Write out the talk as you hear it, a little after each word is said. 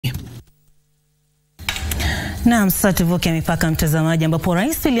Naam, sasa tuvuke mipaka mtazamaji, ambapo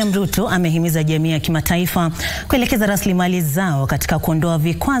Rais William Ruto amehimiza jamii ya kimataifa kuelekeza raslimali zao katika kuondoa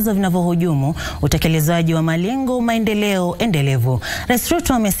vikwazo vinavyohujumu utekelezaji wa malengo, maendeleo, endelevu. Rais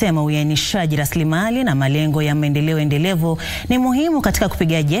Ruto amesema uwianishaji raslimali na malengo ya maendeleo endelevu ni muhimu katika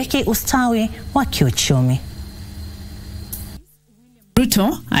kupiga jeki ustawi wa kiuchumi.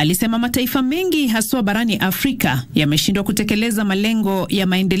 Ruto alisema mataifa mengi haswa barani Afrika yameshindwa kutekeleza malengo ya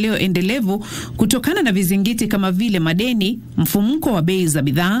maendeleo endelevu kutokana na vizingiti kama vile madeni, mfumuko wa bei za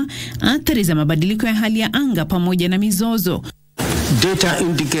bidhaa, athari za mabadiliko ya hali ya anga pamoja na mizozo. Data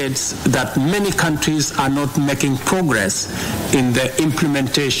indicates that many countries are not making progress in the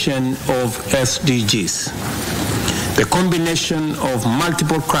implementation of SDGs. The combination of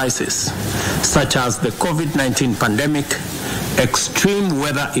multiple crises such as the COVID-19 pandemic, extreme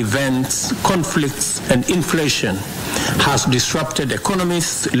weather events, conflicts, and inflation has disrupted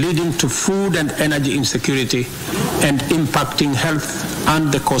economies, leading to food and energy insecurity and impacting health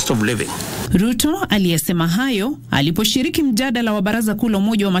and the cost of living. Ruto aliyesema hayo aliposhiriki mjadala wa Baraza Kuu la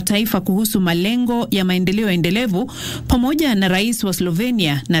Umoja wa Mataifa kuhusu malengo ya maendeleo endelevu pamoja na Rais wa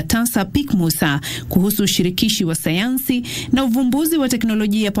Slovenia Nataša Pirc-Musar kuhusu ushirikishi wa sayansi na uvumbuzi wa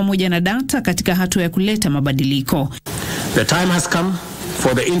teknolojia pamoja na data katika hatua ya kuleta mabadiliko. The time has come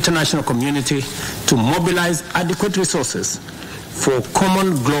for the international community to mobilize adequate resources for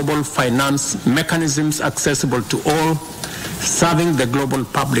common global finance mechanisms accessible to all, serving the global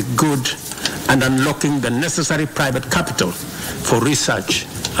public good and unlocking the necessary private capital for research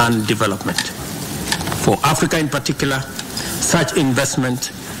and development. For Africa in particular, such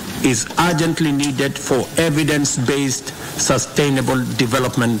investment is urgently needed for evidence-based sustainable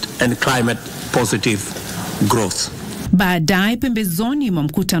development and climate-positive growth. Baadaye pembezoni mwa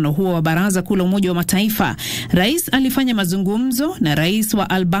mkutano huo wa Baraza Kuu la Umoja wa Mataifa, Rais alifanya mazungumzo na Rais wa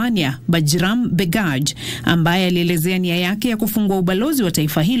Albania Bajram Begaj, ambaye alielezea nia yake ya kufungua ubalozi wa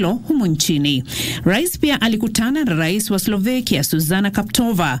taifa hilo humu nchini. Rais pia alikutana na Rais wa Slovakia Zuzana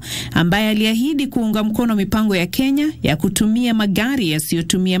Kaptova, ambaye aliahidi kuunga mkono mipango ya Kenya ya kutumia magari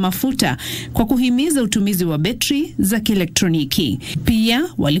yasiyotumia mafuta kwa kuhimiza utumizi wa betri za kielektroniki. Pia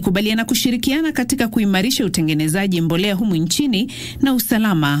walikubaliana kushirikiana katika kuimarisha utengenezaji mbolea humu nchini na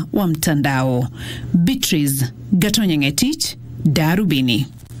usalama wa mtandao. Beatrice Gatonyengetich, Darubini.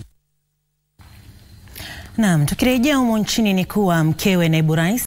 Naam, tukirejea humu nchini ni kuwa mkewe naibu rais